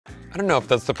I don't know if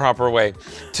that's the proper way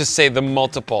to say the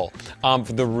multiple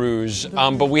of the Rouge,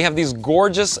 but we have these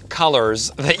gorgeous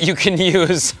colors that you can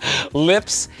use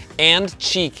lips and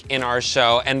cheek in our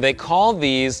show, and they call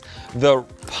these the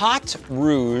Pot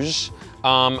Rouge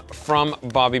from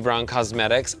Bobbi Brown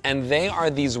Cosmetics, and they are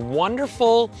these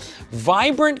wonderful,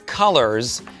 vibrant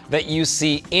colors that you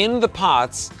see in the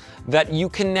pots that you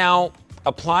can now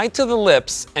apply to the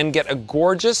lips and get a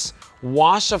gorgeous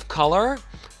wash of color,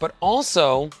 but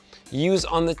also use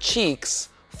on the cheeks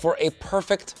for a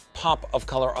perfect pop of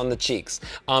color on the cheeks.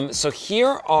 So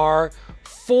here are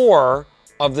 4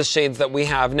 of the shades that we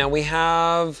have. Now we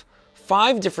have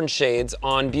 5 different shades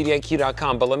on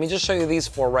beautyiq.com, but let me just show you these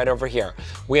 4 right over here.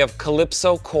 We have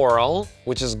Calypso Coral,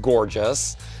 which is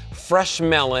gorgeous. Fresh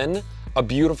Melon, a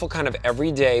beautiful kind of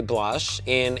everyday blush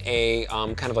in a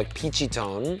kind of like peachy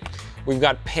tone. We've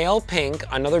got Pale Pink,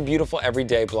 another beautiful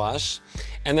everyday blush.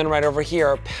 And then right over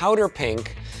here, Powder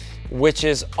Pink, which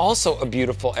is also a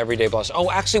beautiful everyday blush.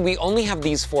 Oh, actually, we only have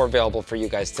these 4 available for you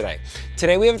guys today.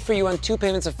 Today, we have it for you on 2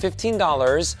 payments of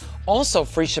 $15, also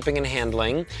free shipping and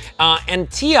handling.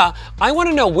 And Tia, I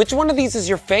wanna know, which one of these is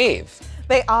your fave?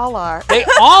 They all are. They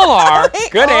all are? They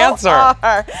Good all answer. Are.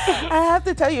 I have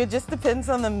to tell you, it just depends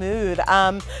on the mood.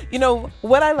 You know,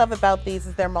 what I love about these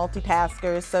is they're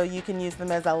multitaskers, so you can use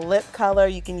them as a lip color,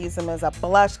 you can use them as a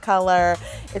blush color.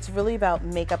 It's really about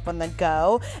makeup on the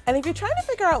go. And if you're trying to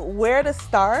figure out where to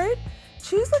start,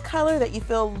 choose a color that you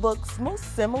feel looks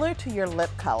most similar to your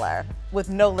lip color with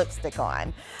no lipstick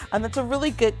on. And that's a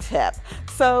really good tip.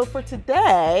 So for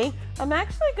today, I'm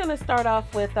actually gonna start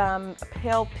off with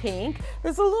Pale Pink.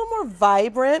 It's a little more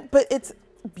vibrant, but it's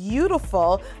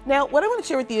beautiful. Now, what I wanna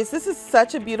share with you is this is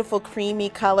such a beautiful creamy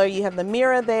color. You have the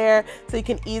mirror there, so you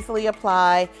can easily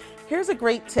apply. Here's a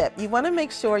great tip. You wanna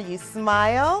make sure you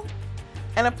smile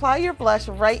and apply your blush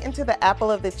right into the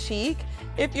apple of the cheek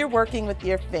if you're working with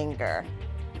your finger.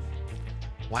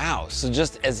 Wow, so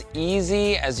just as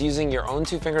easy as using your own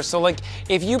 2 fingers. So like,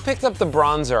 if you picked up the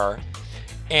bronzer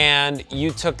and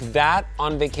you took that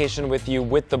on vacation with you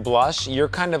with the blush, you're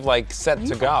kind of like set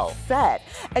to go. Set.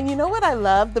 And you know what I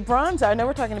love? The bronzer, I know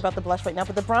we're talking about the blush right now,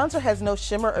 but the bronzer has no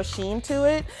shimmer or sheen to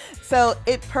it, so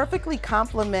it perfectly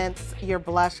complements your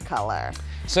blush color.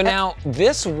 So now,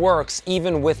 this works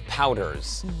even with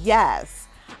powders. Yes.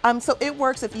 So it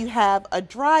works if you have a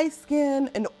dry skin,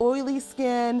 an oily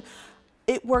skin.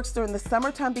 It works during the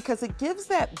summertime because it gives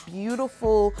that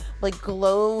beautiful like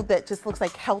glow that just looks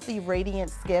like healthy,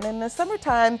 radiant skin. In the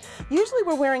summertime, usually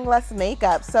we're wearing less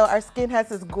makeup, so our skin has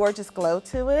this gorgeous glow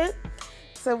to it.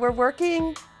 So we're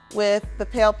working with the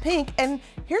Pale Pink, and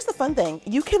here's the fun thing,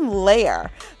 you can layer.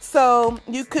 So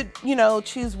you could, you know,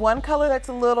 choose one color that's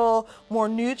a little more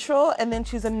neutral and then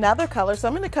choose another color. So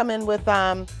I'm gonna come in with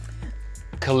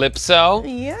Calypso.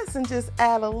 yes, and just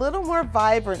add a little more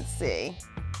vibrancy.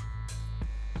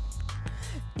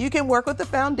 You can work with the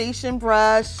foundation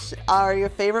brush or your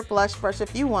favorite blush brush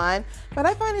if you want, but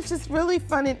I find it's just really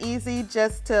fun and easy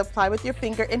just to apply with your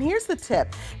finger. And here's the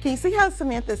tip. Can you see how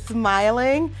Samantha's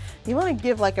smiling? You want to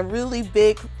give like a really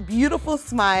big, beautiful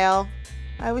smile.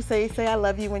 I always say I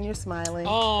love you when you're smiling.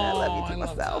 Oh, I love you to I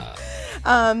love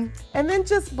myself. And then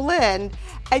just blend.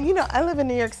 And you know, I live in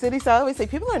New York City, so I always say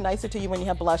people are nicer to you when you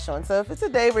have blush on. So if it's a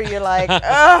day where you're like,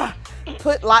 ugh,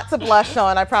 put lots of blush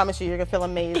on, I promise you, you're gonna feel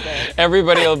amazing.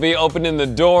 Everybody will be opening the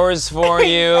doors for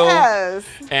you. Yes.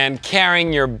 And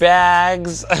carrying your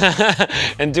bags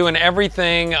and doing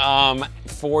everything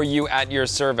for you at your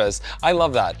service. I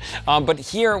love that. But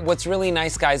here, what's really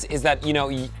nice, guys, is that, you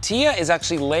know, Tia is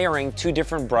actually layering 2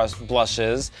 different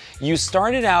blushes. You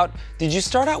started out, did you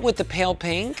start out with the Pale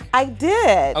Pink? I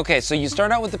did. Okay, so you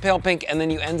start out with the Pale Pink and then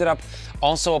you ended up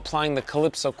also applying the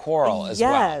Calypso Coral as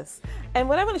well. Yes. And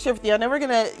what I want to share with you, I know we're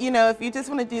gonna, you know, if you just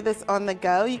want to do this on the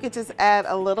go, you could just add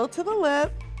a little to the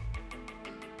lip.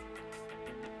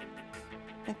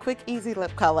 A quick, easy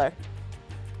lip color.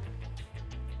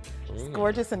 It's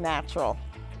gorgeous and natural.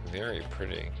 Very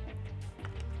pretty.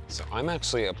 So I'm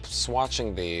actually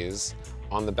swatching these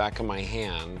on the back of my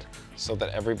hand so that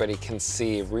everybody can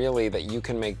see really that you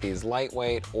can make these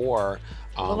lightwait or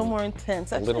a little more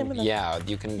intense. Yeah,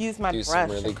 you can use my do brush some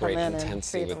really and great come in and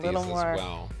intensity create with a little these as more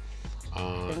well.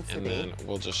 And then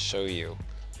we'll just show you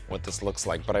what this looks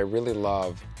like. But I really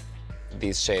love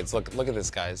these shades. Look at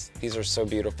this, guys. These are so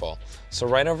beautiful. So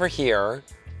right over here,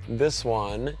 this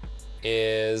one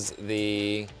is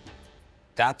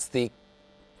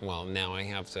well, now I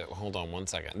have to, hold on one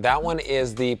second. That one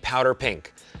is the Powder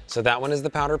Pink. So that one is the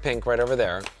Powder Pink right over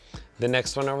there. The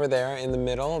next one over there in the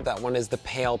middle, that one is the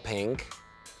Pale Pink.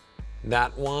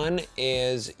 That one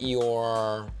is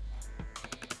your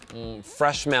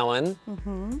Fresh Melon,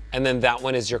 and then that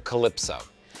one is your Calypso.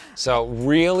 So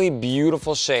really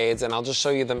beautiful shades, and I'll just show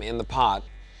you them in the pot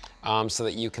so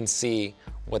that you can see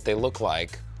what they look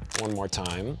like one more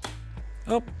time.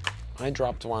 Oh, I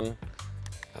dropped one.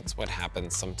 That's what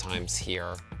happens sometimes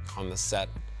here on the set.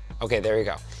 Okay, there you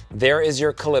go. There is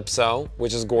your Calypso,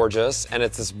 which is gorgeous, and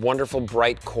it's this wonderful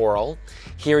bright coral.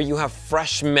 Here you have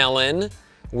Fresh Melon,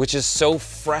 which is so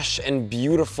fresh and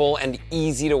beautiful and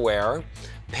easy to wear.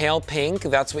 Pale Pink,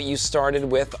 that's what you started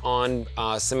with on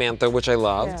Samantha, which I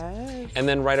loved. Yes. And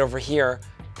then right over here,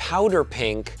 Powder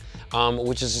Pink,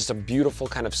 which is just a beautiful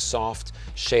kind of soft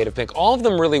shade of pink. All of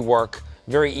them really work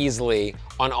very easily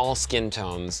on all skin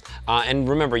tones. And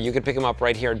remember, you could pick them up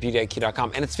right here at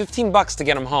beautyiq.com. And it's 15 bucks to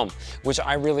get them home, which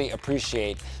I really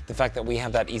appreciate the fact that we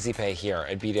have that easy pay here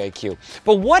at BeautyIQ.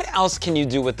 But what else can you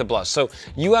do with the blush? So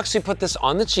you actually put this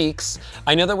on the cheeks.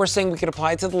 I know that we're saying we could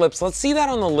apply it to the lips. Let's see that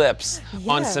on the lips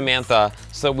on Samantha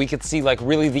so that we could see like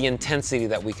really the intensity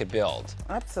that we could build.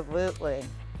 Absolutely.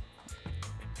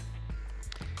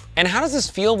 And how does this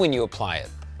feel when you apply it?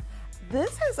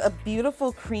 This has a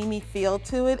beautiful creamy feel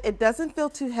to it. It doesn't feel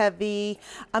too heavy.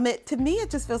 To me, it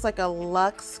just feels like a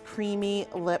luxe creamy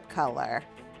lip color.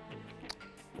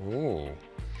 Ooh.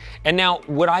 And now,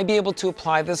 would I be able to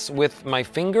apply this with my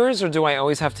fingers, or do I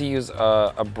always have to use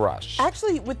a brush?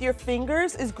 Actually, with your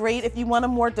fingers is great. If you want a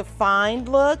more defined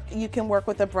look, you can work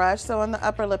with a brush. So on the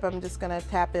upper lip, I'm just gonna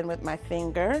tap in with my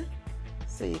finger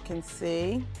so you can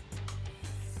see.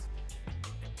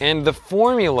 And the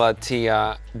formula,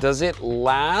 Tia, does it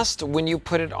last when you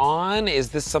put it on?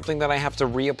 Is this something that I have to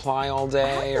reapply all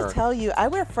day? I have to tell you, I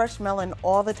wear Fresh Melon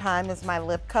all the time as my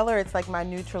lip color. It's like my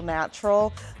neutral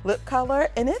natural lip color,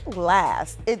 and it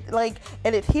lasts. It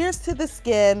adheres to the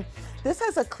skin. This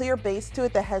has a clear base to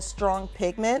it that has strong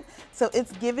pigment, so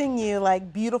it's giving you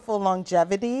like beautiful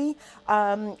longevity,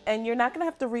 and you're not gonna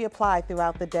have to reapply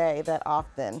throughout the day that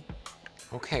often.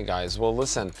 Okay, guys, well,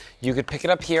 listen, you could pick it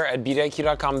up here at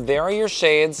beautyiq.com. There are your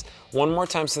shades, one more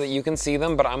time so that you can see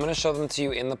them, but I'm gonna show them to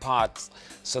you in the pots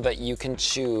so that you can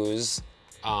choose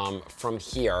from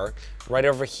here. Right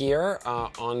over here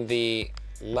on the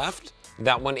left,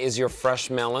 that one is your Fresh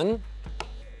Melon.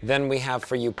 Then we have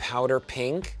for you Powder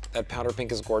Pink. That Powder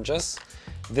Pink is gorgeous.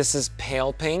 This is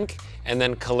Pale Pink, and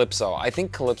then Calypso. I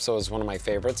think Calypso is one of my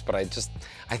favorites, but I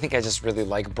think I just really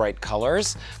like bright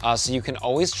colors. So you can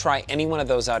always try any one of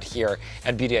those out here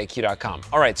at beautyiq.com.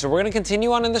 All right, so we're gonna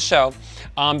continue on in the show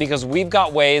because we've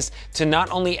got ways to not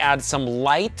only add some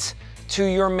light to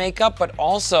your makeup, but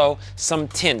also some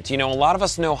tint. You know, a lot of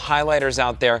us know highlighters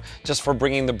out there just for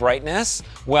bringing the brightness.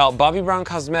 Well, Bobbi Brown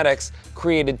Cosmetics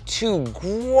created two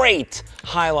great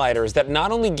highlighters that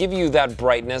not only give you that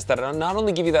brightness, that not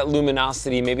only give you that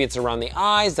luminosity, maybe it's around the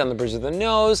eyes, down the bridge of the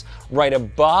nose, right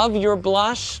above your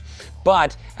blush,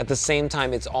 but at the same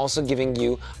time, it's also giving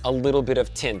you a little bit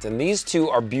of tint. And these two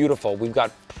are beautiful. We've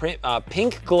got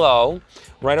Pink Glow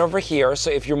right over here.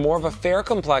 So if you're more of a fair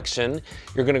complexion,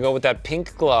 you're gonna go with that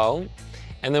Pink Glow.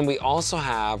 And then we also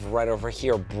have right over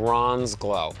here, Bronze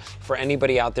Glow. For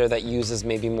anybody out there that uses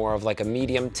maybe more of like a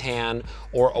medium tan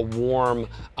or a warm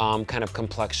kind of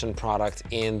complexion product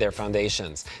in their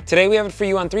foundations. Today we have it for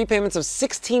you on 3 payments of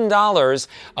 $16.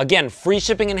 Again, free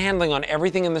shipping and handling on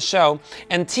everything in the show.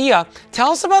 And Tia,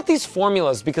 tell us about these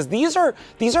formulas because these are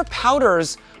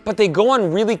powders, but they go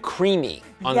on really creamy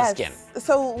on the skin.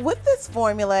 So with this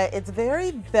formula, it's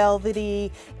very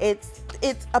velvety. It's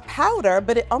a powder,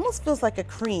 but it almost feels like a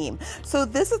cream. So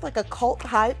this is like a cult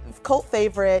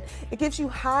favorite. It gives you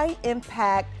high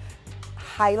impact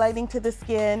highlighting to the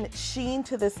skin, sheen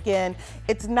to the skin.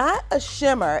 It's not a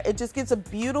shimmer. It just gives a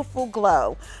beautiful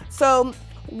glow. So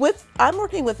I'm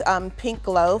working with Pink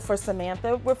Glow for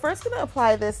Samantha. We're first gonna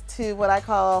apply this to what I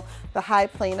call the high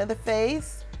plane of the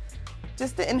face,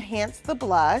 just to enhance the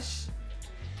blush,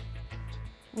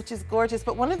 which is gorgeous.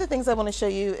 But one of the things I want to show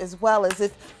you as well is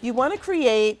if you want to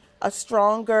create a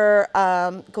stronger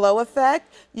glow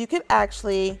effect, you could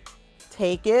actually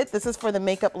take it. This is for the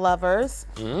makeup lovers.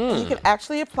 You can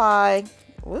actually apply,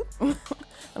 whoop, I'm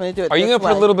going to do it Are you going to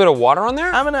put a little bit of water on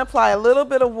there? I'm going to apply a little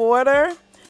bit of water